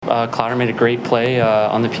Clotter made a great play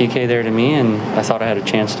on the PK there to me, and I thought I had a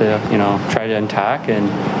chance to, try to attack, and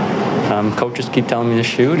coaches keep telling me to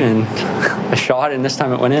shoot, and I shot, and this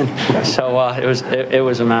time it went in. So it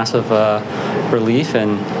was a massive relief,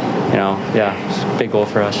 and it's a big goal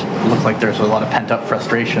for us. It looks like there's a lot of pent-up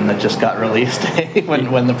frustration that just got released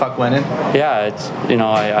when the puck went in. Yeah, it's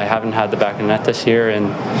I haven't had the back of the net this year, and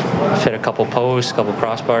I've hit a couple posts, a couple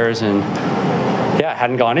crossbars, and it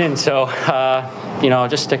hadn't gone in. So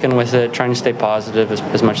just sticking with it, trying to stay positive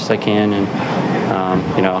as much as I can, and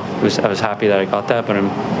I was happy that I got that, but I'm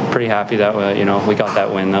pretty happy that we got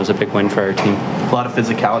that win. That was a big win for our team. A lot of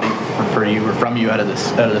physicality for you or from you out of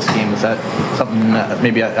this game. Is that something that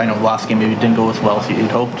maybe I know last game maybe didn't go as well as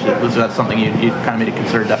you'd hoped? Was that something you kind of made a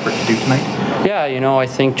concerted effort to do tonight? Yeah, I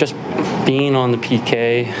think just being on the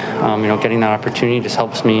PK, getting that opportunity just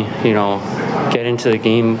helps me, get into the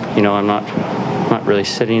game. I'm not really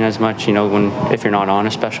sitting as much, if you're not on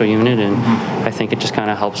a special unit, and I think it just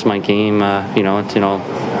kind of helps my game,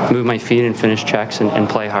 move my feet and finish checks and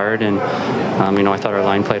play hard, and I thought our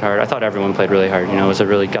line played hard. I thought everyone played really hard. It was a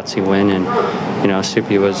really gutsy win, and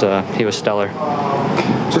Soupy was stellar.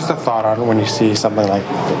 Just a thought on when you see something like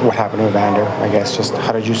what happened to Evander, I guess, just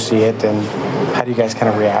how did you see it, and how do you guys kind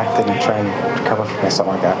of react and try and recover from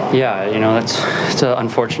something like that? Yeah, it's an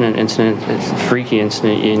unfortunate incident. It's a freaky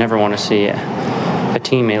incident. You never want to see a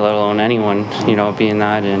teammate, let alone anyone, being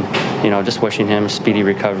that, and just wishing him a speedy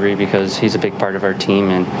recovery, because he's a big part of our team,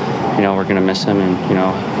 and we're going to miss him, and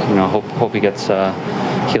hope he gets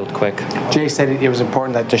healed quick. Jay said it was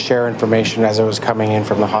important to share information as it was coming in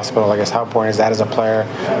from the hospital. I guess how important is that as a player,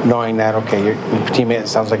 knowing that your teammate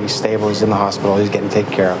sounds like he's stable, he's in the hospital, he's getting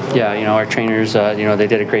taken care of? Yeah, our trainers, they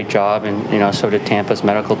did a great job, and so did Tampa's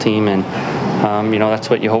medical team, and that's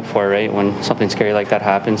what you hope for, right? When something scary like that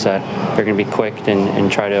happens, that they're going to be quick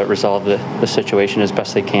and try to resolve the situation as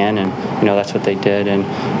best they can, and that's what they did. And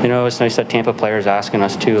it's nice that Tampa players asking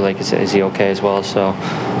us too, like, is he okay as well? So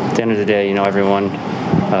at the end of the day, everyone,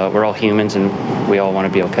 we're all humans, and we all want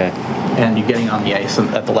to be okay. And you getting on the ice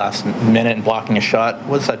at the last minute and blocking a shot,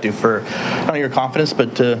 what does that do for not only your confidence,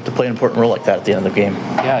 but to play an important role like that at the end of the game?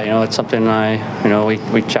 Yeah, it's something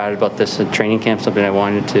we chatted about this at training camp, something I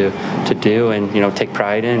wanted to do and take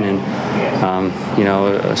pride in, and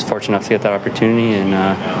I was fortunate enough to get that opportunity and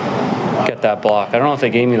get that block. I don't know if they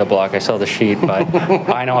gave me the block. I saw the sheet, but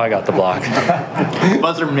I know I got the block.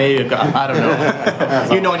 Buzzer may have got, I don't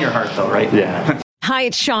know. You know in your heart though, right? Yeah. Hi,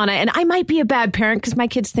 it's Shauna, and I might be a bad parent because my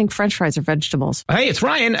kids think French fries are vegetables. Hey, it's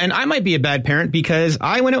Ryan, and I might be a bad parent because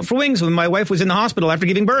I went out for wings when my wife was in the hospital after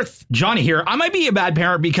giving birth. Johnny here. I might be a bad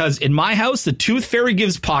parent because in my house, the tooth fairy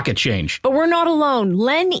gives pocket change. But we're not alone.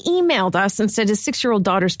 Len emailed us and said his 6-year-old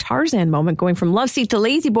daughter's Tarzan moment going from love seat to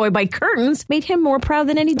lazy boy by curtains made him more proud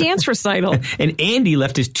than any dance recital. And Andy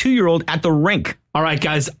left his 2-year-old at the rink. All right,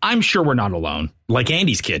 guys, I'm sure we're not alone. Like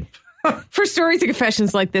Andy's kid. For stories and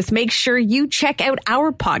confessions like this, make sure you check out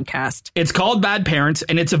our podcast. It's called Bad Parents,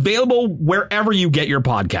 and it's available wherever you get your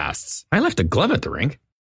podcasts. I left a glove at the rink.